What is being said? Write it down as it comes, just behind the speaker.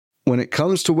When it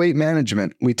comes to weight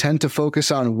management, we tend to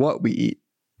focus on what we eat,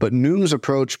 but Noom's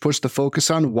approach puts the focus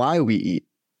on why we eat.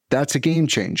 That's a game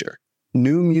changer.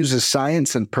 Noom uses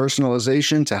science and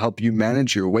personalization to help you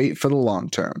manage your weight for the long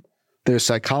term. Their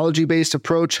psychology-based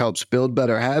approach helps build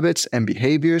better habits and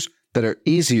behaviors that are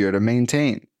easier to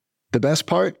maintain. The best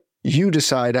part? You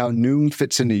decide how Noom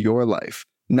fits into your life,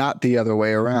 not the other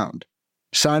way around.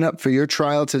 Sign up for your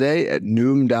trial today at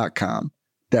Noom.com.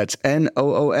 That's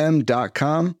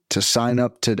Noom.com to sign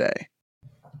up today.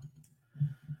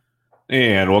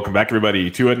 And welcome back,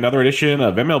 everybody, to another edition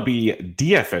of MLB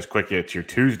DFS Quick Hits, your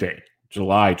Tuesday,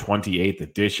 July 28th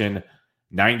edition.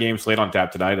 9-game slate on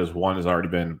tap tonight, as one has already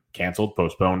been canceled,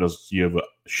 postponed, as you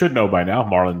should know by now.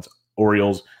 Marlins,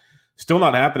 Orioles, still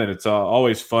not happening. It's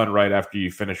always fun right after you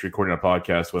finish recording a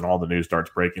podcast when all the news starts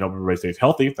breaking. Hope everybody stays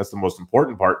healthy. That's the most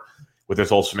important part with this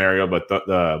whole scenario. But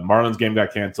the Marlins game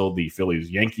got canceled. The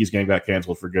Phillies-Yankees game got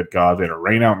canceled for good cause. They had a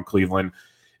rain out in Cleveland.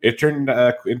 It turned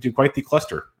into quite the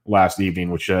cluster last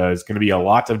evening, which is going to be a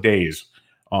lot of days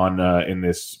on in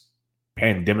this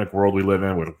pandemic world we live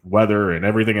in with weather and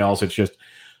everything else. It's just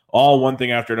all one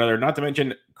thing after another, not to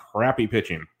mention crappy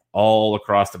pitching all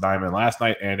across the diamond last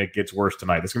night, and it gets worse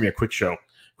tonight. This is going to be a quick show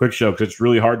because it's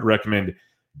really hard to recommend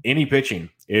any pitching.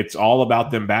 It's all about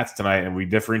them bats tonight, and we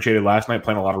differentiated last night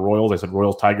playing a lot of Royals. I said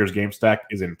Royals-Tigers game stack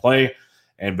is in play,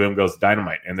 and boom goes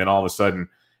Dynamite. And then all of a sudden,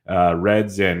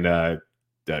 Reds and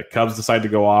the Cubs decide to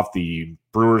go off. The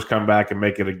Brewers come back and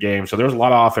make it a game. So there was a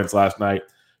lot of offense last night.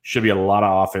 Should be a lot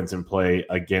of offense in play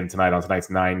again tonight on tonight's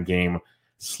 9-game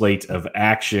slate of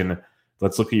action.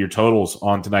 Let's look at your totals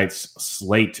on tonight's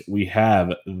slate. We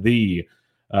have the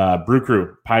Brew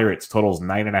Crew Pirates totals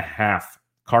 9.5,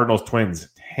 Cardinals Twins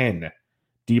 10,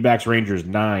 D-backs Rangers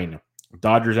 9,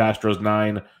 Dodgers Astros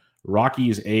 9,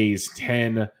 Rockies A's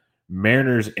 10,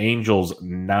 Mariners Angels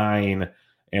 9,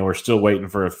 and we're still waiting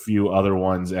for a few other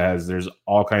ones as there's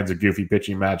all kinds of goofy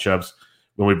pitching matchups.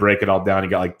 When we break it all down, you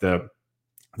got like the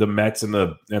Mets and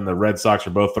the Red Sox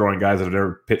are both throwing guys that have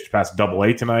never pitched past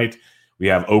Double-A tonight. We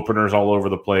have openers all over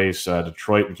the place.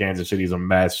 Detroit and Kansas City is a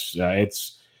mess.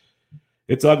 It's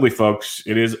ugly, folks.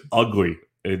 It is ugly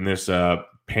in this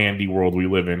pandy world we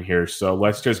live in here. So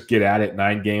let's just get at it.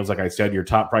 9 games, like I said. Your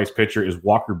top price pitcher is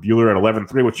Walker Buehler at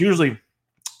 11.3, which usually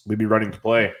we'd be running to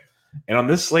play. And on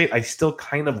this slate, I still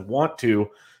kind of want to.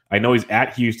 I know he's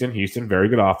at Houston. Houston, very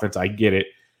good offense. I get it.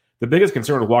 The biggest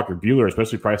concern with Walker Buehler,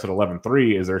 especially priced at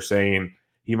 11.3, is they're saying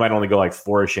he might only go like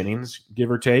 4-ish innings, give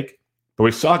or take. But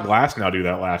we saw Glasnow do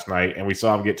that last night, and we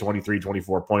saw him get 23,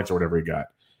 24 points or whatever he got.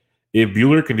 If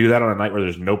Buehler can do that on a night where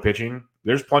there's no pitching,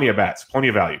 there's plenty of bats, plenty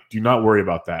of value. Do not worry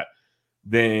about that.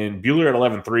 Then Buehler at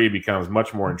 11.3 becomes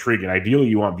much more intriguing. Ideally,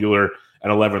 you want Buehler at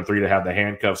 11.3 to have the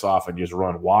handcuffs off and just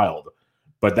run wild.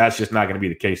 But that's just not going to be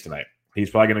the case tonight. He's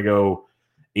probably going to go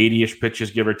 80-ish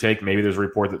pitches, give or take. Maybe there's a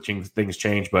report that things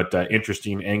change, but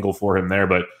interesting angle for him there.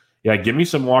 But, yeah, give me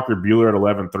some Walker Buehler at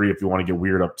 11.3 if you want to get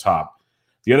weird up top.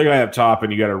 The other guy up top,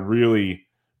 and you got to really,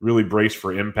 really brace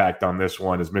for impact on this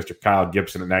one, is Mr. Kyle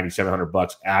Gibson at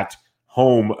 $9,700 at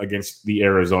home against the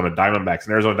Arizona Diamondbacks.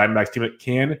 An Arizona Diamondbacks team that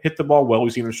can hit the ball well.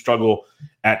 We've seen them struggle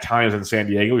at times in San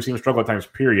Diego. We've seen them struggle at times,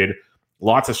 period.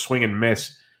 Lots of swing and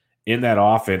miss in that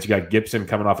offense. You got Gibson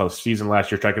coming off a season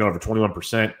last year, striking out over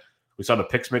 21%. We saw the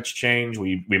pitch mix change.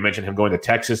 We mentioned him going to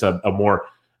Texas, a more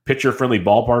pitcher-friendly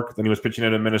ballpark than he was pitching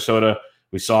in Minnesota.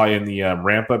 We saw in the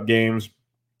ramp-up games,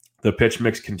 the pitch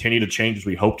mix continued to change as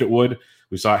we hoped it would.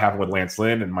 We saw it happen with Lance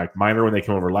Lynn and Mike Minor when they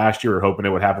came over last year. We were hoping it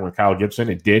would happen with Kyle Gibson.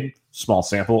 It did. Small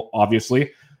sample,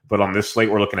 obviously. But on this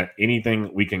slate, we're looking at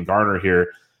anything we can garner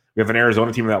here. We have an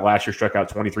Arizona team that last year struck out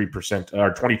 23%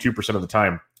 or 22% of the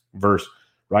time versus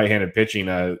right-handed pitching.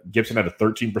 Gibson had a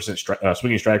 13%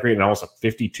 swinging strike rate and almost a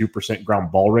 52%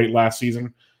 ground ball rate last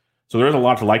season. So there's a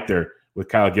lot to like there with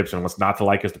Kyle Gibson. What's not to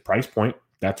like is the price point.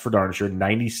 That's for darn sure.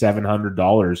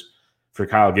 $9,700 for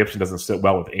Kyle Gibson doesn't sit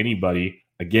well with anybody.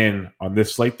 Again, on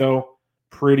this slate, though,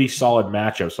 pretty solid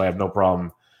matchup, so I have no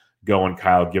problem going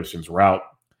Kyle Gibson's route.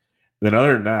 Then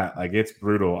other than that, like, it's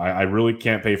brutal. I really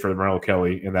can't pay for Merrill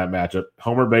Kelly in that matchup.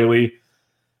 Homer Bailey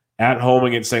at home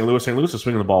against St. Louis. St. Louis is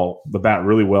swinging the bat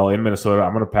really well in Minnesota.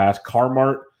 I'm going to pass.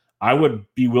 Carmart, I would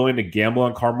be willing to gamble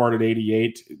on Carmart at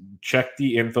 88. Check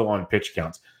the info on pitch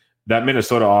counts. That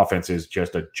Minnesota offense is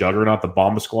just a juggernaut, the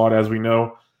Bomba Squad, as we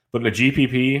know. But in the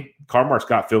GPP, Carmart's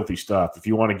got filthy stuff. If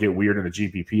you want to get weird in the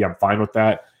GPP, I'm fine with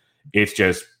that. It's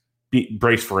just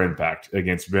brace for impact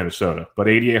against Minnesota. But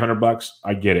 $8,800,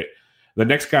 I get it. The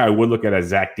next guy I would look at is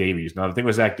Zach Davies. Now, the thing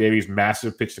with Zach Davies,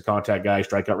 massive pitch-to-contact guy,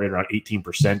 strikeout rate around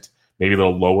 18%, maybe a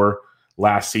little lower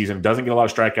last season. Doesn't get a lot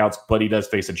of strikeouts, but he does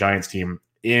face a Giants team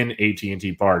in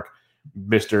AT&T Park.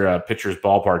 Mr. Pitcher's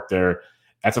ballpark there.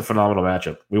 That's a phenomenal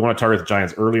matchup. We want to target the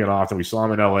Giants early and often. We saw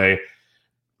them in LA.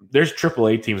 There's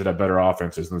AAA teams that have better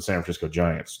offenses than the San Francisco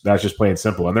Giants. That's just plain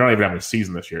simple. And they're not even having a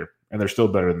season this year, and they're still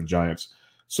better than the Giants.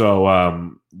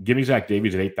 So give me Zach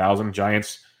Davies at 8,000.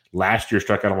 Giants last year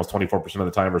struck out almost 24% of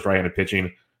the time versus right-handed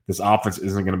pitching. This offense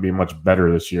isn't going to be much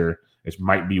better this year. It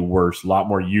might be worse. A lot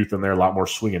more youth in there, a lot more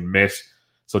swing and miss.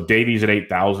 So Davies at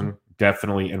 8,000,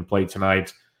 definitely in play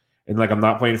tonight. And I'm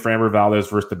not playing Framber Valdez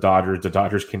versus the Dodgers. The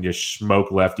Dodgers can just smoke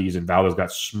lefties, and Valdez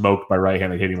got smoked by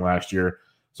right-handed hitting last year.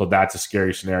 So that's a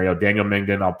scary scenario. Daniel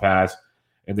Mengden, I'll pass.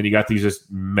 And then you got these just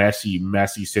messy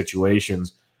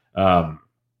situations.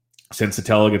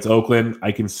 Sensatella against Oakland,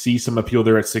 I can see some appeal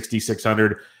there at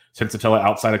 6,600. Sensatella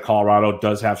outside of Colorado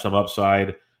does have some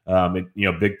upside.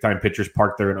 Big-time pitchers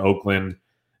parked there in Oakland.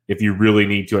 If you really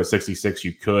need to at 66,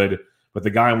 you could. But the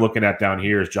guy I'm looking at down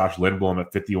here is Josh Lindblom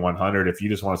at 5,100. If you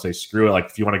just want to say screw it, like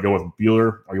if you want to go with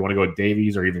Buehler or you want to go with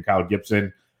Davies or even Kyle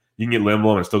Gibson, you can get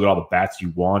Lindblom and still get all the bats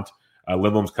you want.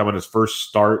 Lindblom's coming his first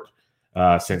start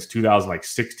since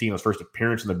 2016, his first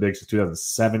appearance in the big since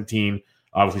 2017.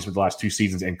 Obviously, spent the last 2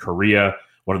 seasons in Korea.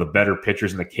 One of the better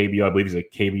pitchers in the KBO. I believe he's a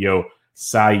KBO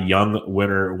Cy Young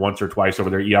winner once or twice over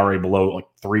there. ERA below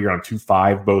 3 around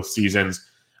 2.5 both seasons.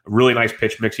 A really nice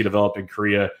pitch mix he developed in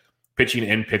Korea. Pitching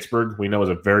in Pittsburgh, we know is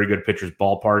a very good pitcher's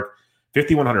ballpark.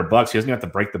 $5,100. He doesn't have to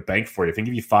break the bank for you. If he can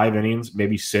give you 5 innings,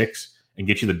 maybe 6, and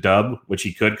get you the dub, which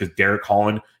he could because Derek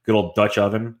Holland, good old Dutch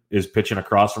oven, is pitching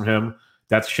across from him.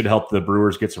 That should help the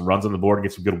Brewers get some runs on the board and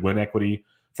get some good win equity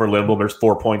for Lindblom. There's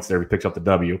 4 points there. He picks up the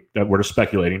W. We're just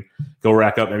speculating. Go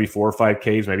rack up maybe 4 or 5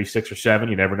 Ks, maybe 6 or 7.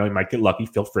 You never know. You might get lucky,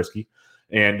 feel frisky,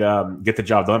 and get the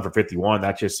job done for 51.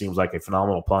 That just seems like a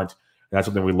phenomenal punt. That's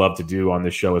something we love to do on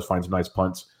this show is find some nice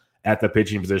punts at the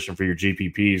pitching position for your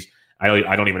GPPs. I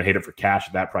don't even hate it for cash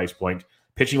at that price point.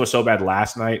 Pitching was so bad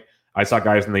last night. I saw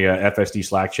guys in the FSD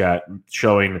Slack chat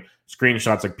showing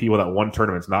screenshots like people that won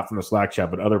tournaments, not from the Slack chat,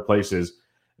 but other places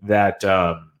that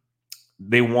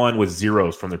they won with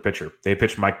zeros from their pitcher. They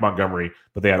pitched Mike Montgomery,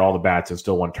 but they had all the bats and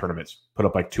still won tournaments, put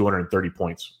up like 230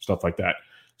 points, stuff like that.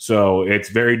 So it's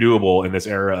very doable in this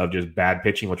era of just bad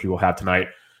pitching, which we will have tonight.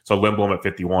 So Lindblom at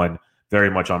 51, very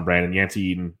much on brand. And Yancey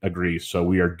Eden agrees. So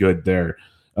we are good there.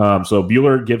 So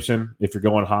Buehler, Gibson, if you're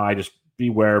going high, just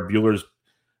beware.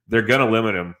 They're going to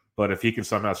limit him. But if he can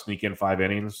somehow sneak in 5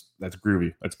 innings, that's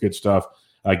groovy. That's good stuff.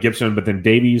 Gibson, but then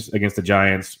Davies against the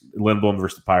Giants, Lindblom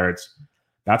versus the Pirates.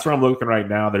 That's where I'm looking right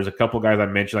now. There's a couple guys I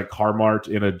mentioned, like Carmart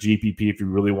in a GPP if you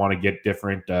really want to get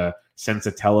different.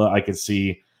 Sensatella I could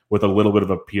see with a little bit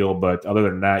of appeal. But other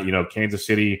than that, Kansas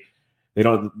City, they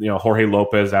don't, Jorge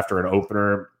Lopez after an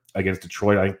opener against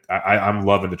Detroit. I'm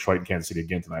loving Detroit and Kansas City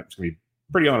again tonight. I'm just going to be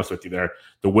pretty honest with you there.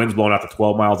 The wind's blowing out to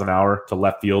 12 miles an hour to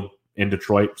left field in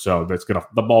Detroit. So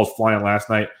the ball's flying last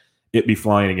night. It be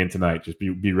flying again tonight. Just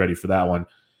be ready for that one.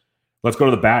 Let's go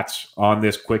to the bats on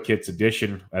this Quick Hits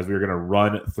edition as we're going to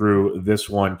run through this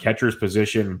one. Catcher's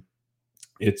position,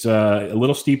 it's a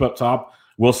little steep up top.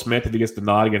 Will Smith, if he gets the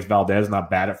nod against Valdez,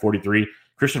 not bad at 43.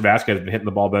 Christian Vasquez has been hitting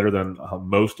the ball better than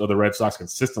most of the Red Sox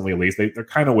consistently, at least. They're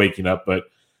kind of waking up, but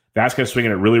Vasquez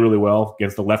swinging it really, really well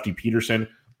against the lefty Peterson.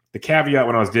 The caveat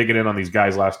when I was digging in on these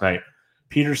guys last night,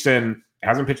 Peterson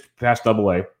hasn't pitched past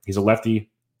AA. He's a lefty,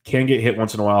 can get hit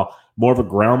once in a while. More of a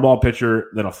ground ball pitcher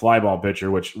than a fly ball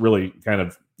pitcher, which really kind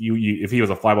of, if he was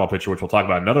a fly ball pitcher, which we'll talk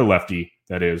about another lefty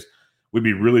that is, we'd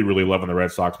be really, really loving the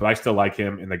Red Sox. But I still like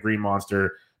him in the Green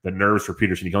Monster, the nerves for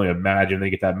Peterson. You can only imagine they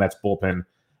get that Mets bullpen.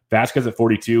 Vasquez at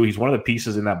 42, he's one of the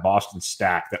pieces in that Boston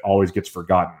stack that always gets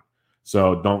forgotten.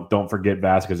 So don't forget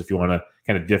Vasquez if you want to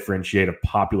kind of differentiate a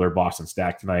popular Boston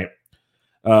stack tonight.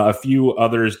 A few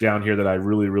others down here that I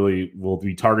really, really will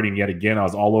be targeting yet again. I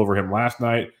was all over him last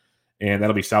night, and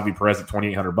that'll be Salvi Perez at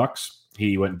 $2,800.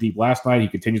 He went deep last night. He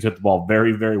continues to hit the ball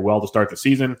very, very well to start the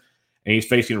season, and he's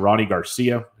facing Ronnie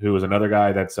Garcia, who is another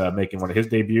guy that's making one of his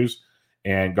debuts.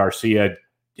 And Garcia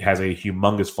has a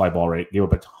humongous fly ball rate. Gave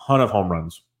up a ton of home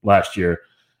runs last year.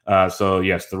 So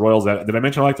yes, the Royals. Did I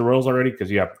mention I like the Royals already?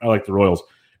 Because I like the Royals.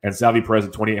 And Salvi Perez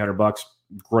at $2,800.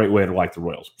 Great way to like the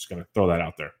Royals. Just going to throw that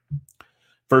out there.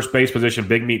 First base position,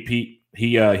 Big Meat Pete.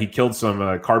 He killed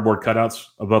some cardboard cutouts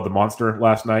above the monster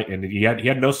last night, and he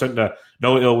had no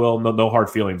ill will, no hard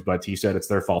feelings, but he said it's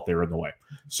their fault they were in the way.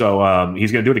 So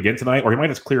he's going to do it again tonight, or he might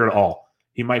just clear it all.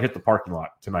 He might hit the parking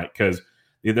lot tonight because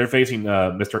they're facing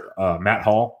Mr. Matt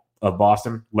Hall of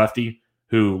Boston, lefty,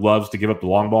 who loves to give up the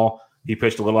long ball. He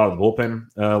pitched a little out of the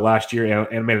bullpen last year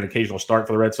and made an occasional start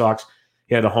for the Red Sox.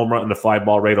 He had a home run and the fly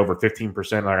ball rate over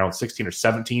 15%, around 16 or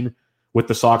 17 with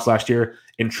the Sox last year.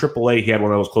 In AAA, he had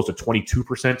one that was close to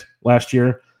 22% last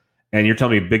year. And you're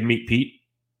telling me Big Meat Pete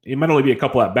It might only be a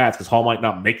couple at bats because Hall might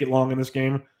not make it long in this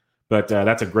game, but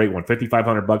that's a great one.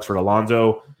 $5,500 for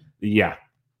Alonso. Yeah,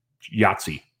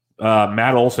 Yahtzee.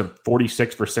 Matt Olson,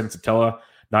 46 for Sensatella.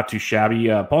 Not too shabby.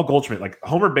 Paul Goldschmidt, like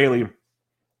Homer Bailey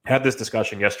had this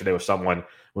discussion yesterday with someone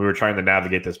when we were trying to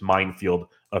navigate this minefield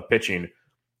of pitching.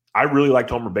 I really liked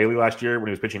Homer Bailey last year when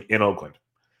he was pitching in Oakland.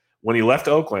 When he left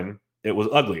Oakland, it was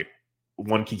ugly.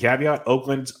 One key caveat,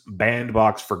 Oakland's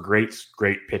bandbox for great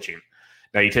pitching.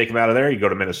 Now you take him out of there, you go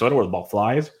to Minnesota where the ball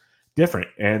flies, different.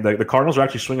 And the Cardinals are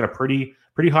actually swinging a pretty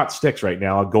hot sticks right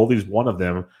now. Goldie's one of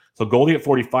them. So Goldie at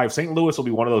 45. St. Louis will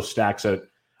be one of those stacks that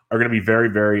are going to be very,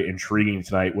 very intriguing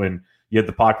tonight when you have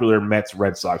the popular Mets,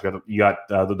 Red Sox. You got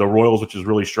the Royals, which is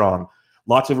really strong.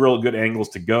 Lots of real good angles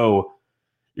to go.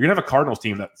 You're going to have a Cardinals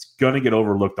team that's going to get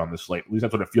overlooked on this slate. At least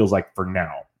that's what it feels like for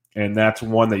now. And that's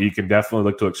one that you can definitely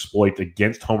look to exploit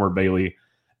against Homer Bailey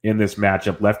in this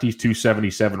matchup. Lefties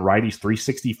 277, righties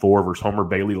 364 versus Homer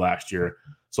Bailey last year.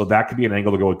 So that could be an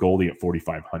angle to go with Goldie at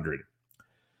 4,500.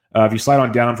 If you slide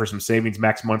on down for some savings,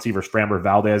 Max Muncy versus Framber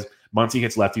Valdez. Muncy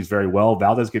hits lefties very well.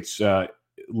 Valdez gets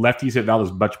lefties hit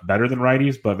Valdez much better than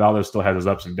righties, but Valdez still has his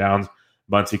ups and downs.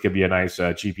 Muncy could be a nice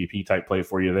GPP type play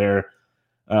for you there.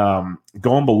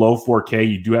 Going below 4K,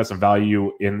 you do have some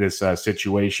value in this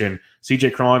situation.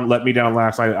 CJ Cron let me down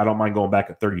last night. I don't mind going back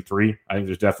at 33. I think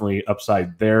there's definitely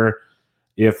upside there.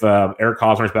 If Eric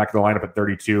Hosmer is back in the lineup at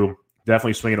 32,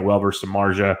 definitely swinging it well versus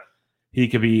Samardzija. He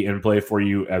could be in play for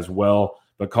you as well.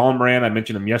 But Colin Moran, I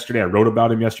mentioned him yesterday. I wrote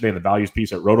about him yesterday in the values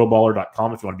piece at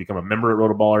rotoballer.com. If you want to become a member at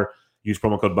Rotoballer, use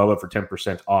promo code BUBBA for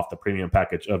 10% off the premium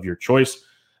package of your choice.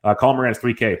 Colin Moran's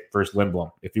 3K versus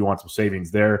Lindblom if you want some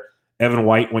savings there. Evan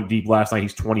White went deep last night.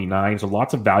 He's 29, so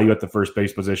lots of value at the first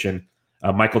base position.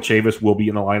 Michael Chavis will be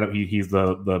in the lineup. He's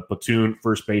the platoon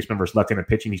first baseman versus left-handed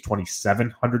pitching. He's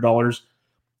 $2,700.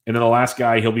 And then the last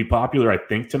guy, he'll be popular, I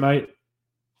think, tonight.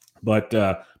 But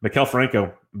Maikel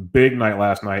Franco, big night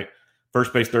last night.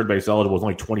 First base, third base eligible was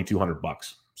only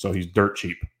 $2,200. So he's dirt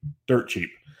cheap.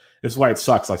 This is why it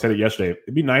sucks. I said it yesterday.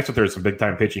 It'd be nice if there's some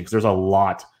big-time pitching because there's a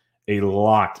lot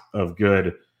of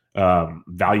good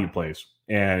value plays.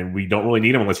 And we don't really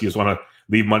need them unless you just want to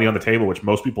leave money on the table, which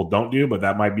most people don't do, but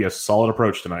that might be a solid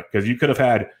approach tonight because you could have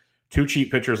had two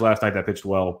cheap pitchers last night that pitched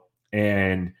well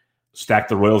and stacked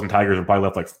the Royals and Tigers and probably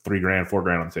left like $3,000,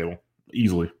 $4,000 on the table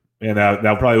easily. And that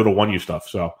probably would have won you stuff.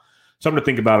 So something to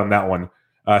think about on that one.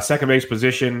 Second base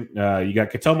position, you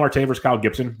got Ketel Marte versus Kyle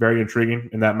Gibson. Very intriguing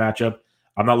in that matchup.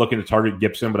 I'm not looking to target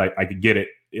Gibson, but I could get it.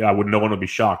 No one would be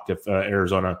shocked if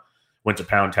Arizona went to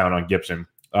pound town on Gibson.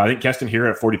 I think Keston here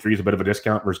at 43 is a bit of a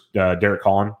discount versus Derek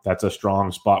Holland. That's a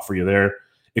strong spot for you there.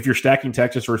 If you're stacking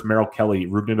Texas versus Merrill Kelly,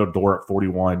 Ruben Odor at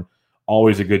 41,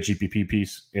 always a good GPP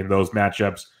piece in those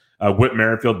matchups. Whit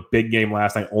Merrifield, big game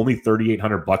last night, only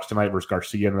 $3,800 tonight versus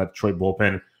Garcia in that Detroit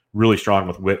bullpen. Really strong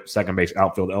with Whit, second base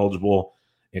outfield eligible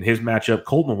in his matchup.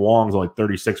 Colton Wong's only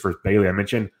 36 versus Bailey. I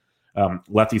mentioned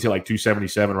lefties hit like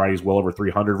 277, righties well over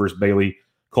 300 versus Bailey.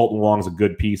 Colton Wong's a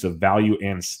good piece of value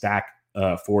and stack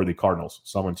for the Cardinals.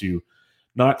 Someone to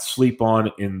not sleep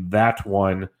on in that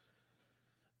one.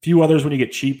 Few others when you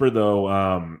get cheaper,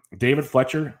 though. David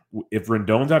Fletcher, if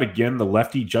Rendon's out again, the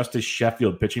lefty Justice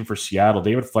Sheffield pitching for Seattle.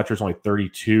 David Fletcher's only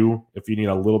 32 if you need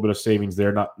a little bit of savings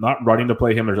there. Not running to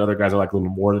play him. There's other guys I like a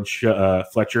little more than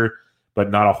Fletcher, but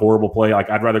not a horrible play. Like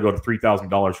I'd rather go to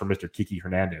 $3,000 for Mr. Kiki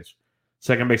Hernandez.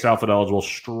 Second base outfield eligible,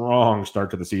 strong start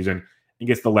to the season, and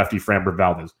gets the lefty Framber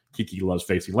Valdez. Kiki loves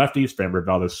facing lefties. Framber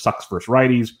Valdez sucks versus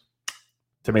righties.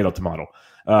 Tomato.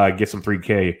 Get some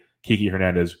 3K Kiki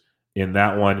Hernandez in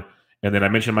that one. And then I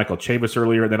mentioned Michael Chavis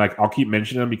earlier. Then I'll keep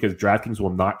mentioning him because DraftKings will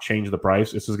not change the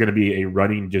price. This is going to be a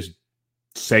running just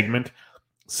segment.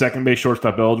 Second base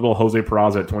shortstop eligible, Jose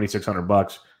Peraza at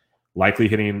 $2,600. Likely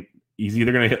hitting, he's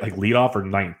either going to hit like leadoff or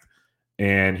ninth.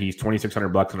 And he's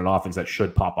 $2,600 in an offense that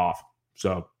should pop off.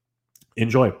 So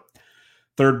enjoy.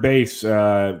 Third base,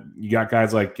 you got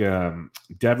guys like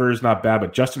Devers, not bad,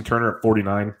 but Justin Turner at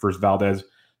 49 versus Valdez.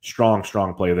 Strong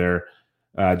play there.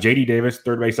 J.D. Davis,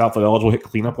 third base outfield eligible, hit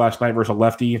cleanup last night versus a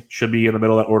lefty. Should be in the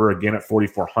middle of that order again at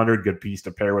 4,400. Good piece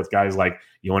to pair with guys like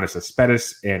Yoenis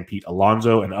Cespedes and Pete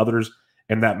Alonso and others.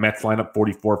 And that Mets lineup,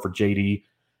 44 for J.D.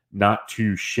 Not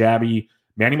too shabby.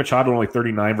 Manny Machado only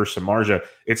 39 versus Samardzija.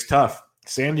 It's tough.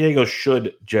 San Diego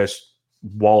should just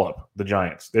wallop the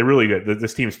Giants. They're really good.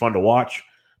 This team is fun to watch.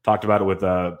 Talked about it with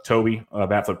Toby,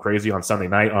 Batflip Crazy on Sunday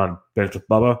night on Bench with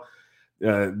Bubba.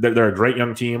 They're a great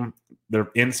young team. They're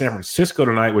in San Francisco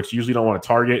tonight, which you usually don't want to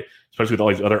target, especially with all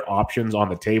these other options on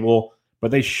the table.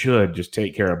 But they should just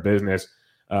take care of business.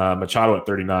 Machado at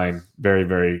 39, very,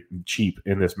 very cheap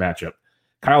in this matchup.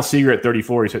 Kyle Seager at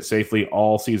 34, he's hit safely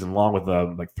all season long with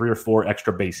like 3 or 4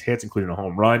 extra base hits, including a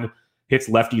home run. Hits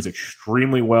lefties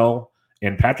extremely well.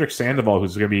 And Patrick Sandoval,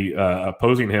 who's going to be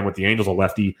opposing him with the Angels, a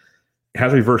lefty,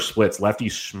 has reverse splits.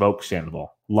 Lefties smoke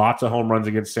Sandoval. Lots of home runs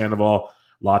against Sandoval.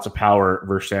 Lots of power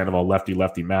versus Sandoval,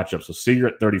 lefty-lefty matchup. So Seager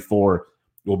at 34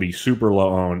 will be super low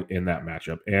owned in that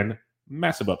matchup and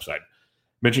massive upside.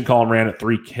 Mentioned Colin Rand at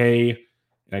 3K.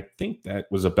 And I think that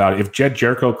was about it. If Jed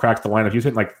Jericho cracks the lineup, he was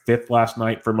hitting like 5th last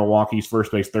night for Milwaukee's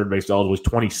first base, third base eligible. Was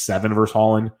 27 versus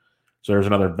Holland. So there's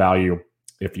another value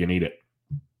if you need it.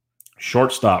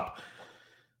 Shortstop.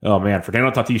 Oh, man.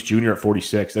 Fernando Tatis Jr. at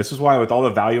 46. This is why with all the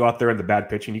value out there and the bad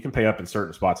pitching, you can pay up in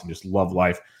certain spots and just love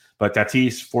life. But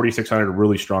Tatis, 4,600, a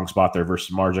really strong spot there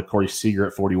versus Marja. Corey Seager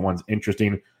at 41 is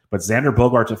interesting. But Xander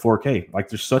Bogaerts at 4K. Like,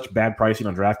 there's such bad pricing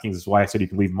on DraftKings. This is why I said you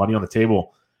can leave money on the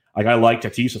table. Like, I like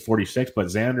Tatis at 46, but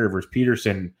Xander versus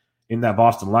Peterson in that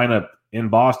Boston lineup in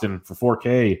Boston for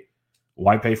 4K,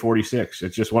 why pay 46?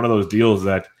 It's just one of those deals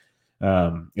that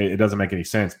it doesn't make any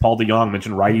sense. Paul DeJong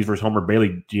mentioned righties versus Homer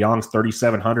Bailey. DeJong's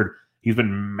 3,700. He's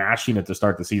been mashing it to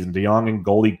start the season. DeJong and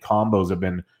Goldie combos have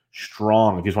been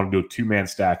strong. If you just want to do a 2-man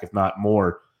stack, if not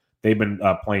more, they've been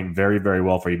playing very, very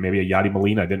well for you. Maybe a Yadi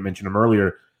Molina. I didn't mention him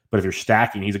earlier, but if you're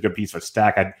stacking, he's a good piece of a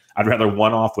stack. I'd rather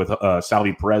one off with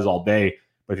Salvi Perez all day.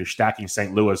 But if you're stacking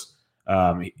St. Louis,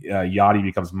 Yachty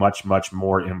becomes much, much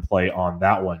more in play on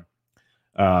that one.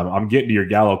 I'm getting to your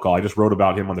Gallo call. I just wrote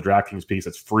about him on the DraftKings piece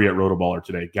that's free at Rotoballer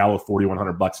today. Gallo,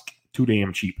 $4,100, too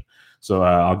damn cheap. So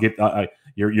I'll get.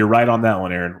 You're right on that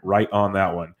one, Aaron. Right on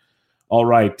that one. All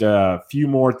right, a few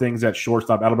more things at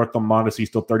shortstop. Alberto Mondesi,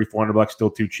 still $3,400, still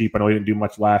too cheap. I know he didn't do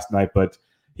much last night, but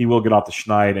he will get off the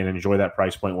schneid and enjoy that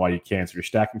price point while you can. So you're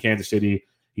stacking Kansas City.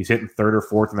 He's hitting 3rd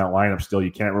or 4th in that lineup still. You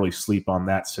can't really sleep on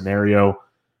that scenario.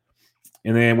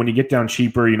 And then when you get down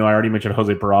cheaper, I already mentioned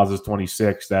Jose Peraza's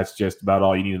 26. That's just about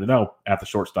all you need to know at the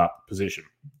shortstop position.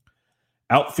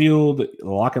 Outfield,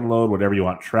 lock and load, whatever you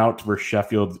want. Trout versus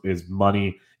Sheffield is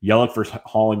money. Yelich versus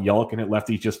Holland. Yelich can hit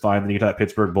lefties just fine. Then you get that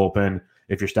Pittsburgh bullpen.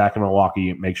 If you're stacking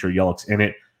Milwaukee, make sure Yelich's in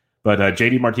it. But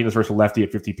JD Martinez versus lefty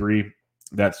at 53.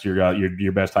 That's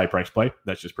your best high price play.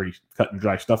 That's just pretty cut and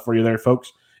dry stuff for you there,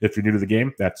 folks. If you're new to the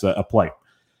game, that's a play.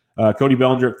 Cody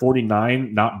Bellinger at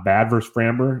 49, not bad versus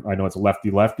Framber. I know it's a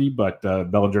lefty-lefty, but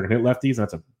Bellinger can hit lefties, and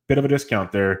that's a bit of a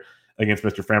discount there against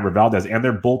Mr. Framber Valdez. And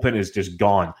their bullpen is just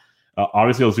gone.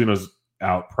 Obviously, Ozuna's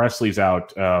out. Presley's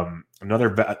out. They're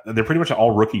pretty much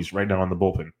all rookies right now on the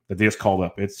bullpen that they just called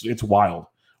up. It's wild.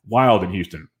 Wild in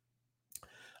Houston.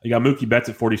 You got Mookie Betts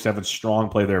at 47, strong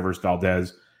play there versus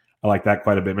Valdez. I like that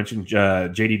quite a bit. I mentioned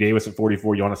J.D. Davis at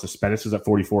 44. Yoenis Cespedes is at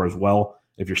 44 as well.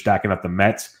 If you're stacking up the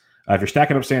Mets, if you're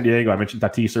stacking up San Diego, I mentioned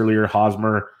Tatis earlier,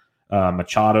 Hosmer,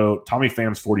 Machado, Tommy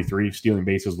Pham's 43, stealing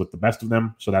bases with the best of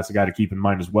them. So that's a guy to keep in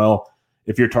mind as well.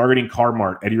 If you're targeting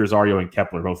Carmart, Eddie Rosario and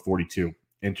Kepler, both 42.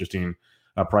 Interesting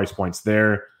price points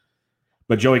there.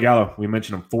 But Joey Gallo, we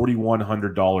mentioned him,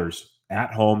 $4,100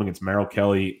 at home against Merrill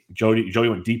Kelly. Joey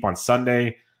went deep on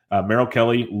Sunday. Merrill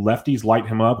Kelly, lefties light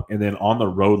him up. And then on the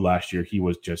road last year, he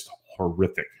was just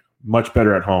horrific. Much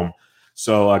better at home.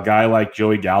 So a guy like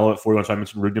Joey Gallo at 41, so I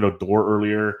mentioned Rougned Odor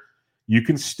earlier. You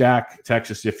can stack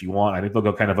Texas if you want. I think they'll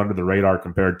go kind of under the radar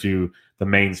compared to the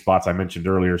main spots I mentioned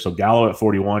earlier. So Gallo at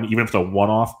 41, even if it's a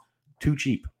one-off, too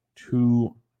cheap.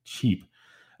 Too cheap.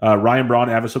 Ryan Braun,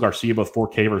 Avisail Garcia, both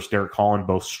 4K versus Derek Holland,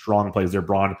 both strong plays there.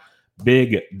 Braun,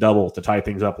 big double to tie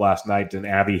things up last night, and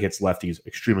Avi hits lefties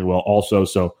extremely well also.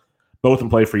 So both in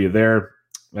play for you there.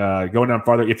 Going down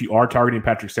farther, if you are targeting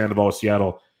Patrick Sandoval with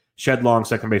Seattle, Shed Long,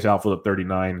 second base outfield at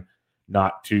 39.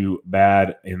 Not too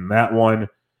bad in that one. And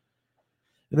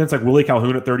then it's like Willie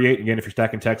Calhoun at 38. Again, if you're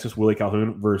stacking Texas, Willie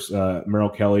Calhoun versus Merrill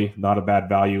Kelly, not a bad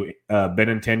value.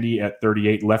 Benintendi at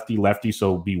 38, lefty,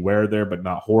 so beware there, but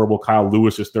not horrible. Kyle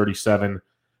Lewis is 37,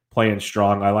 playing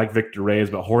strong. I like Victor Reyes,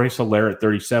 but Jorge Soler at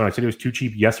 37. I said he was too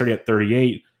cheap yesterday at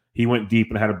 38. He went deep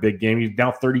and had a big game. He's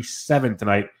now 37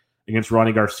 tonight against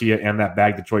Ronnie Garcia and that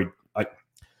bag Detroit.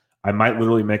 I might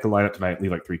literally make a lineup tonight and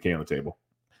leave like 3K on the table.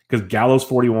 Because Gallo's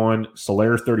 41,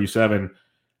 Soler's 37.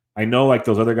 I know like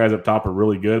those other guys up top are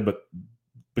really good, but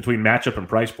between matchup and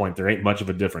price point, there ain't much of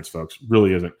a difference, folks.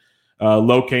 Really isn't.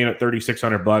 Low Kane at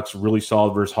 $3,600, really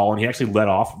solid versus Holland. He actually led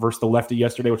off versus the lefty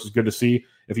yesterday, which is good to see.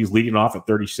 If he's leading off at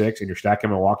 36 and you're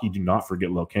stacking Milwaukee, do not forget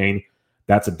Low Kane.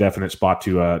 That's a definite spot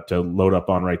to load up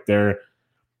on right there.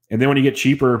 And then when you get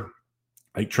cheaper,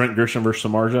 like Trent Grisham versus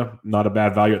Samardzija, not a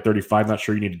bad value at 35. Not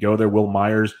sure you need to go there. Will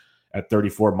Myers at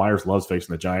 34. Myers loves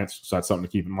facing the Giants, so that's something to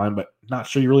keep in mind, but not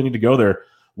sure you really need to go there.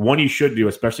 One you should do,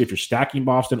 especially if you're stacking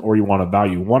Boston or you want to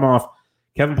value one off,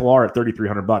 Kevin Pillar at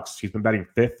 $3,300. He's been batting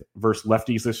 5th versus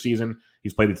lefties this season.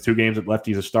 He's played the 2 games that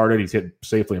lefties have started. He's hit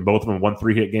safely in both of them. 1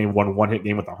 3-hit game, 1 1-hit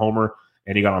game with a homer,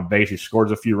 and he got on base. He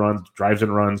scores a few runs, drives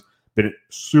in runs. Been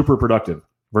super productive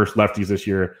versus lefties this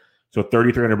year. So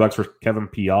 $3,300 for Kevin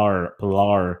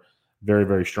Pillar, very,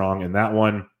 very strong in that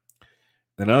one.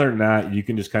 And other than that, you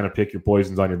can just kind of pick your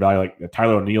poisons on your value. Like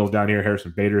Tyler O'Neill's down here,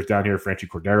 Harrison Bader's down here, Franchi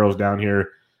Cordero's down here.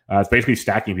 It's basically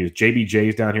stacking views.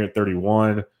 JBJ's down here at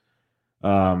 31.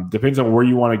 Depends on where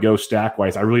you want to go stack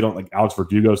wise. I really don't like Alex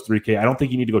Verdugo's 3K. I don't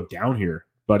think you need to go down here,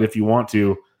 but if you want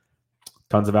to,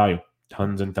 tons of value,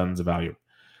 tons and tons of value.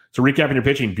 So recapping your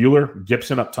pitching, Buehler,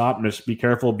 Gibson up top. Just be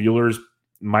careful. Buehler's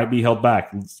might be held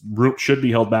back. Should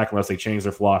be held back unless they change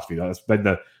their philosophy. That's been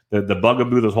the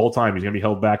bugaboo this whole time. He's going to be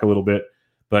held back a little bit,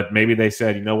 but maybe they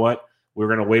said, you know what? We're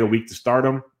going to wait a week to start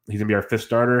him. He's going to be our 5th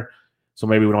starter. So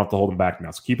maybe we don't have to hold him back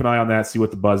now. So keep an eye on that. See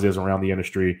what the buzz is around the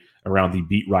industry, around the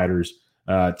beat writers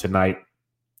tonight.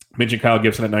 Mentioned Kyle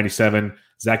Gibson at 97,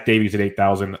 Zach Davies at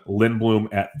 8,000,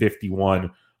 Lindblom at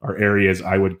 51 are areas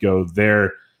I would go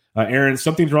there. Aaron,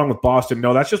 something's wrong with Boston.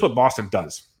 No, that's just what Boston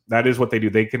does. That is what they do.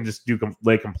 They can just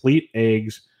lay complete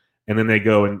eggs, and then they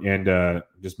go and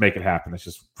just make it happen. That's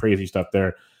just crazy stuff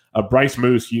there. Bryce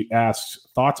Moose, you asked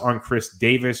thoughts on Chris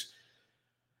Davis.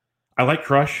 I like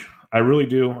Crush. I really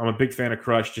do. I'm a big fan of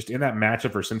Crush. Just in that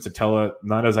matchup for Sensatella,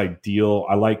 not as ideal.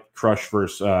 I like Crush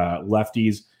versus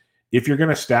lefties. If you're going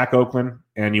to stack Oakland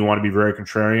and you want to be very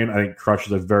contrarian, I think Crush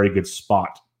is a very good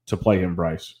spot to play him,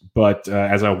 Bryce. But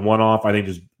as a one-off, I think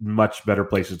there's much better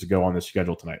places to go on this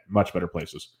schedule tonight. Much better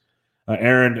places.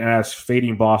 Aaron asks,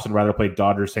 fading Boston, rather play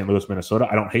Dodgers, St. Louis, Minnesota.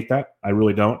 I don't hate that. I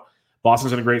really don't.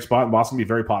 Boston's in a great spot, and Boston can be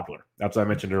very popular. That's what I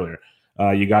mentioned earlier.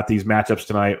 You got these matchups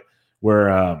tonight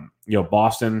where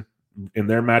Boston in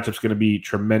their matchup's going to be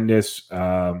tremendous.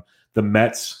 The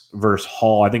Mets versus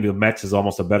Hall. I think the Mets is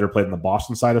almost a better play than the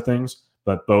Boston side of things,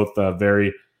 but both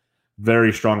very,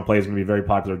 very strong plays. Going to be very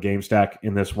popular game stack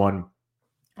in this one.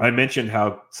 I mentioned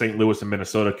how St. Louis and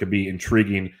Minnesota could be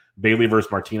intriguing. Bailey versus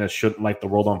Martinez shouldn't light the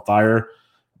world on fire,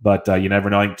 but you never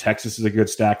know. I think Texas is a good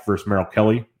stack versus Merrill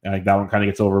Kelly. I think that one kind of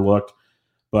gets overlooked.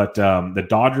 But the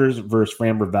Dodgers versus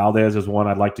Framber Valdez is one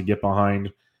I'd like to get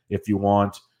behind if you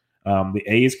want. The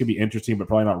A's could be interesting, but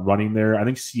probably not running there. I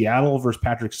think Seattle versus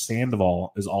Patrick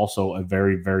Sandoval is also a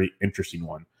very, very interesting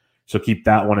one. So keep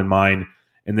that one in mind.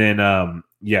 And then,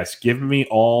 yes, give me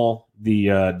all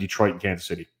the Detroit and Kansas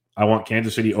City. I want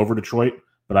Kansas City over Detroit,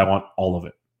 but I want all of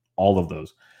it, all of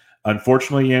those.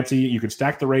 Unfortunately, Yancey, you can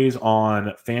stack the Rays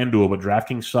on FanDuel, but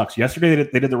DraftKings sucks. Yesterday,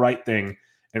 they did the right thing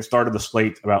and started the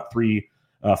slate about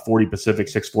 3:40 Pacific,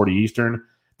 6:40 Eastern.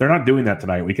 They're not doing that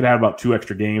tonight. We could have about 2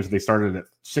 extra games. If they started at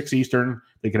 6 Eastern,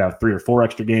 they could have 3 or 4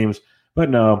 extra games.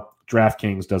 But no,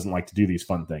 DraftKings doesn't like to do these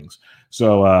fun things.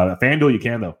 So FanDuel, you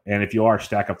can, though. And if you are,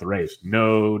 stack up the Rays.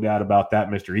 No doubt about that,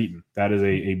 Mr. Eaton. That is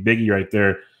a biggie right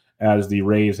there, as the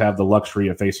Rays have the luxury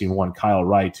of facing one Kyle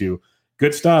Wright, who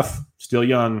good stuff, still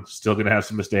young, still going to have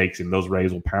some mistakes, and those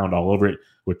Rays will pound all over it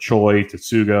with Choi,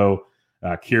 Tetsugo,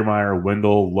 Kiermaier,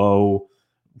 Wendell, Lowe,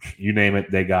 you name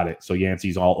it, they got it. So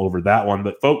Yancey's all over that one.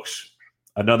 But folks,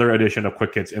 another edition of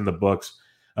Quick Hits in the books.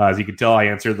 As you can tell, I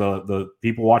answer the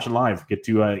people watching live, get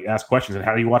to ask questions. And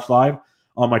how do you watch live?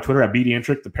 On my Twitter at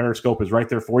BDintric. The Periscope is right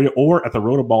there for you, or at the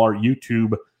Rotoballer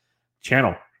YouTube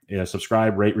channel.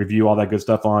 Subscribe, rate, review, all that good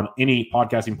stuff on any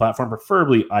podcasting platform,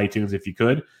 preferably iTunes if you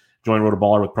could. Join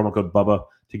Rotoballer with promo code BUBBA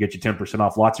to get you 10%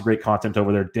 off. Lots of great content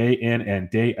over there day in and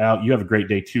day out. You have a great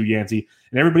day too, Yancey.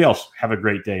 And everybody else, have a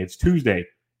great day. It's Tuesday.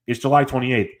 It's July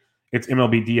 28th. It's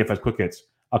MLB DFS Quick Hits.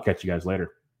 I'll catch you guys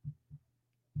later.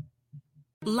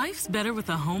 Life's better with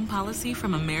a home policy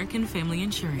from American Family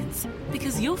Insurance,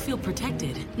 because you'll feel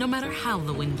protected no matter how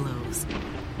the wind blows.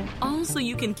 All so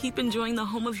you can keep enjoying the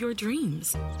home of your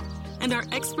dreams. And our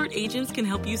expert agents can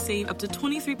help you save up to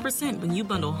 23% when you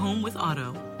bundle home with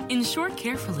auto. Insure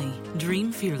carefully,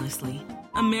 dream fearlessly.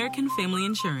 American Family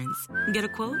Insurance. Get a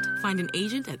quote? Find an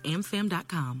agent at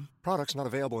amfam.com. Products not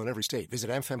available in every state. Visit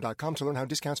amfam.com to learn how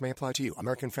discounts may apply to you.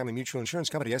 American Family Mutual Insurance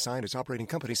Company, SI, and its operating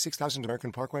company, 6000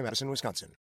 American Parkway, Madison, Wisconsin.